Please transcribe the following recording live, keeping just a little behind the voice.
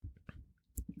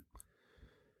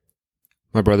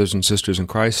My brothers and sisters in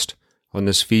Christ, on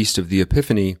this feast of the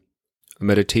Epiphany, a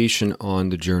meditation on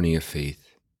the journey of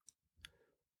faith.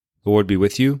 The Lord be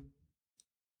with you.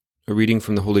 A reading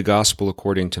from the Holy Gospel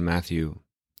according to Matthew.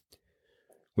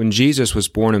 When Jesus was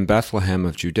born in Bethlehem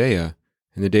of Judea,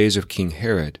 in the days of King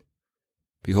Herod,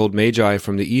 behold, Magi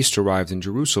from the east arrived in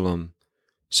Jerusalem,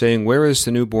 saying, "Where is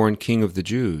the newborn King of the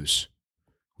Jews?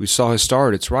 We saw his star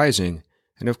at its rising,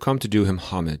 and have come to do him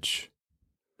homage."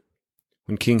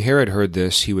 When King Herod heard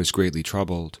this, he was greatly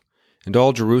troubled, and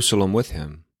all Jerusalem with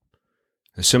him.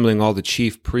 Assembling all the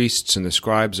chief priests and the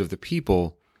scribes of the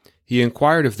people, he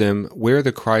inquired of them where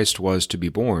the Christ was to be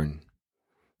born.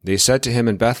 They said to him,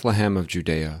 "In Bethlehem of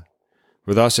Judea,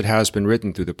 for thus it has been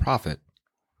written through the prophet,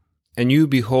 And you,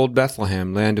 behold,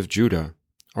 Bethlehem, land of Judah,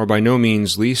 are by no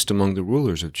means least among the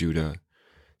rulers of Judah,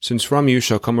 since from you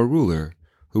shall come a ruler,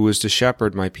 who is to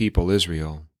shepherd my people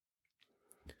Israel."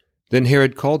 Then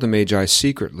Herod called the Magi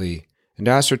secretly, and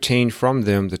ascertained from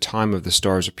them the time of the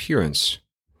star's appearance.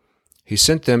 He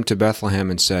sent them to Bethlehem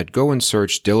and said, "Go and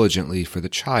search diligently for the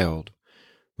child.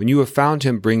 When you have found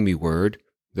him, bring me word,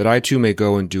 that I too may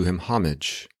go and do him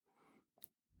homage."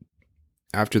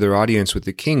 After their audience with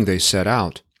the king, they set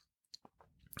out.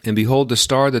 And behold, the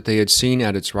star that they had seen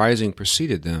at its rising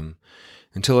preceded them,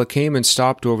 until it came and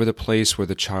stopped over the place where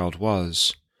the child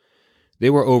was. They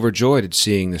were overjoyed at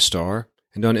seeing the star,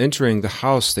 and on entering the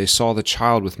house they saw the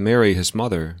child with Mary his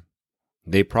mother.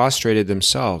 They prostrated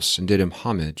themselves and did him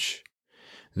homage.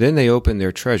 Then they opened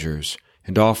their treasures,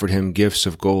 and offered him gifts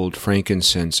of gold,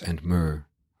 frankincense, and myrrh.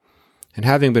 And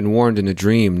having been warned in a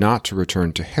dream not to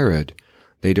return to Herod,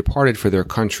 they departed for their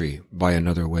country by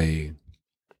another way.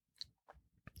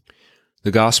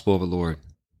 The Gospel of the Lord.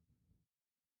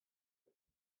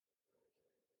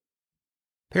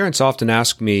 Parents often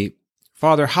ask me,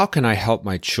 "Father, how can I help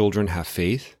my children have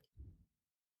faith?"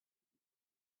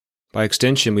 By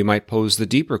extension, we might pose the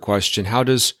deeper question, how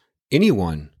does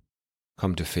anyone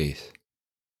come to faith?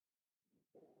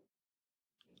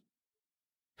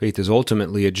 Faith is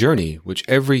ultimately a journey which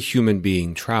every human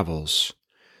being travels.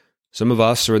 Some of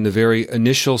us are in the very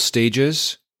initial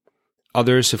stages.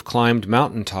 Others have climbed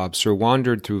mountaintops or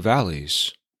wandered through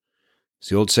valleys. As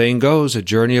the old saying goes, a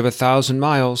journey of 1,000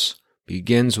 miles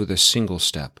begins with a single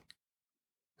step.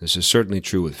 This is certainly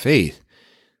true with faith.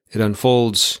 It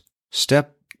unfolds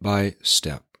step by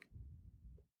step.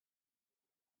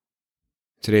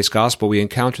 In today's Gospel, we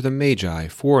encounter the Magi,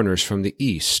 foreigners from the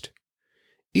East.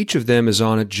 Each of them is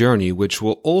on a journey which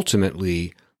will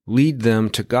ultimately lead them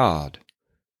to God.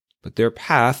 But their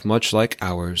path, much like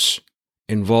ours,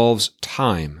 involves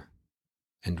time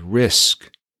and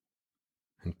risk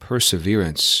and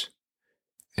perseverance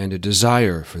and a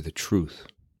desire for the truth.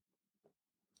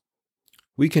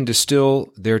 We can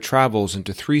distill their travels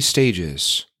into 3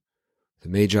 stages. The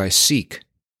Magi seek,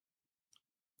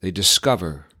 they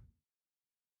discover,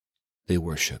 they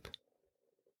worship.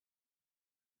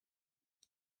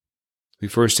 We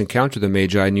first encounter the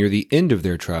Magi near the end of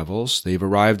their travels. They've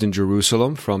arrived in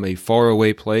Jerusalem from a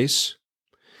faraway place.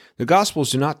 The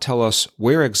Gospels do not tell us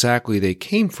where exactly they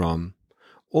came from,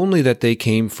 only that they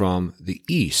came from the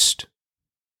east.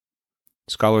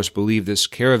 Scholars believe this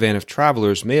caravan of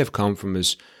travelers may have come from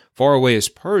as far away as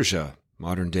Persia,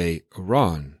 modern-day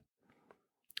Iran.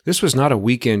 This was not a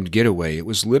weekend getaway. It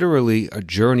was literally a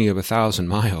journey of 1,000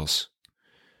 miles.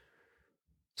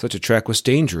 Such a trek was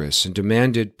dangerous and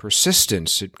demanded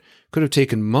persistence. It could have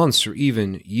taken months or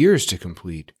even years to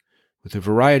complete, with a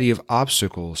variety of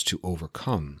obstacles to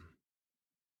overcome.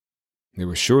 There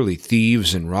were surely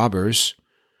thieves and robbers,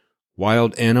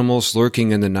 wild animals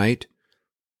lurking in the night,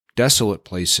 desolate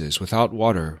places without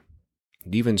water,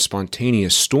 and even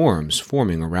spontaneous storms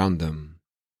forming around them.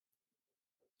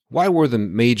 Why were the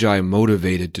Magi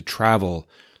motivated to travel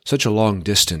such a long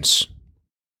distance?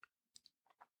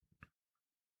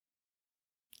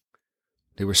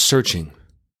 They were searching,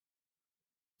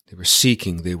 they were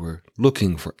seeking, they were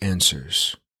looking for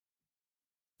answers.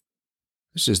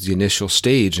 This is the initial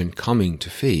stage in coming to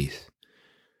faith.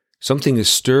 Something is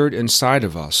stirred inside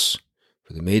of us.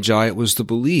 For the Magi, it was the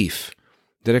belief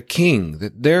that a king,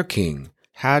 that their king,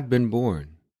 had been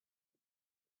born.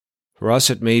 For us,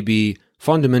 it may be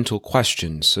fundamental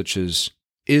questions such as,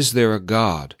 is there a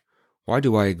God? Why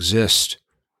do I exist?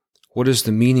 What is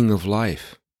the meaning of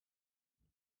life?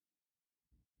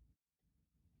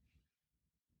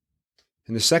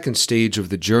 In the second stage of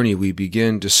the journey, we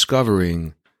begin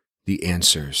discovering the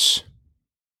answers.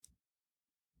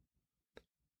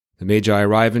 The Magi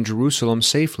arrive in Jerusalem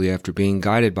safely after being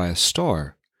guided by a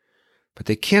star, but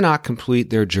they cannot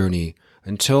complete their journey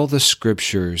until the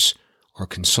Scriptures are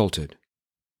consulted.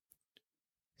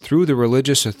 Through the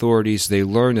religious authorities, they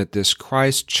learn that this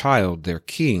Christ child, their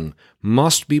king,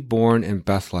 must be born in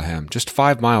Bethlehem, just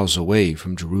 5 miles away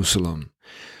from Jerusalem.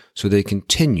 So they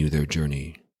continue their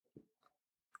journey.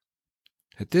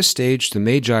 At this stage, the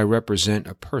Magi represent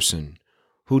a person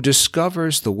who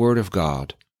discovers the Word of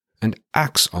God and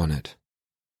acts on it.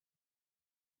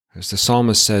 As the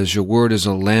psalmist says, "Your word is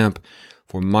a lamp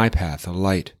for my path, a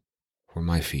light for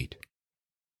my feet."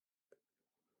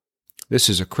 This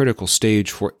is a critical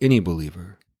stage for any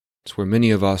believer. It's where many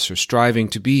of us are striving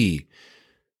to be,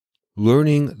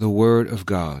 learning the Word of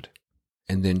God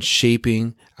and then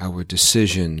shaping our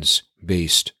decisions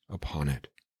based upon it.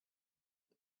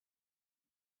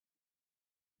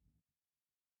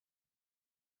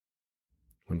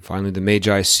 When finally the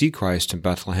Magi see Christ in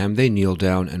Bethlehem, they kneel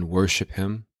down and worship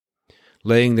him,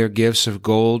 laying their gifts of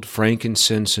gold,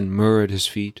 frankincense, and myrrh at his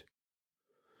feet.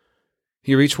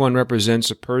 Here each one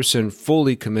represents a person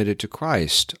fully committed to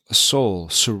Christ, a soul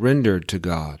surrendered to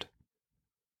God,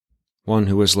 one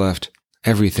who has left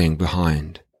everything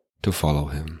behind to follow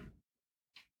him.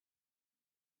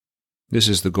 This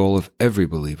is the goal of every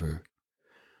believer,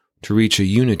 to reach a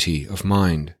unity of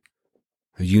mind,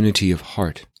 a unity of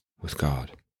heart with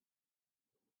God.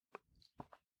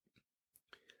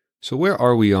 So where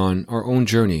are we on our own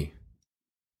journey?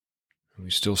 Are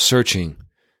we still searching,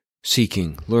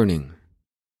 seeking, learning?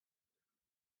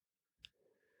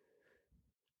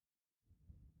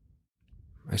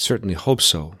 I certainly hope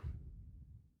so.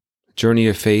 The journey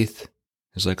of faith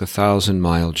is like a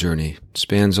 1,000-mile journey. It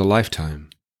spans a lifetime.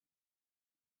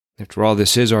 After all,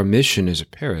 this is our mission as a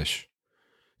parish,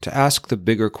 to ask the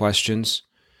bigger questions,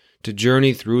 to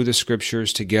journey through the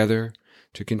Scriptures together,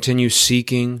 to continue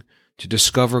seeking, to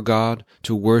discover God,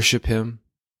 to worship Him.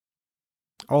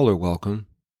 All are welcome.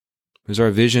 As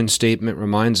our vision statement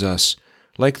reminds us,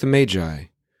 like the Magi,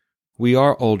 we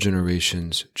are all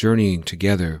generations journeying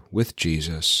together with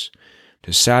Jesus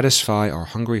to satisfy our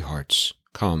hungry hearts.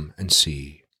 Come and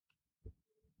see.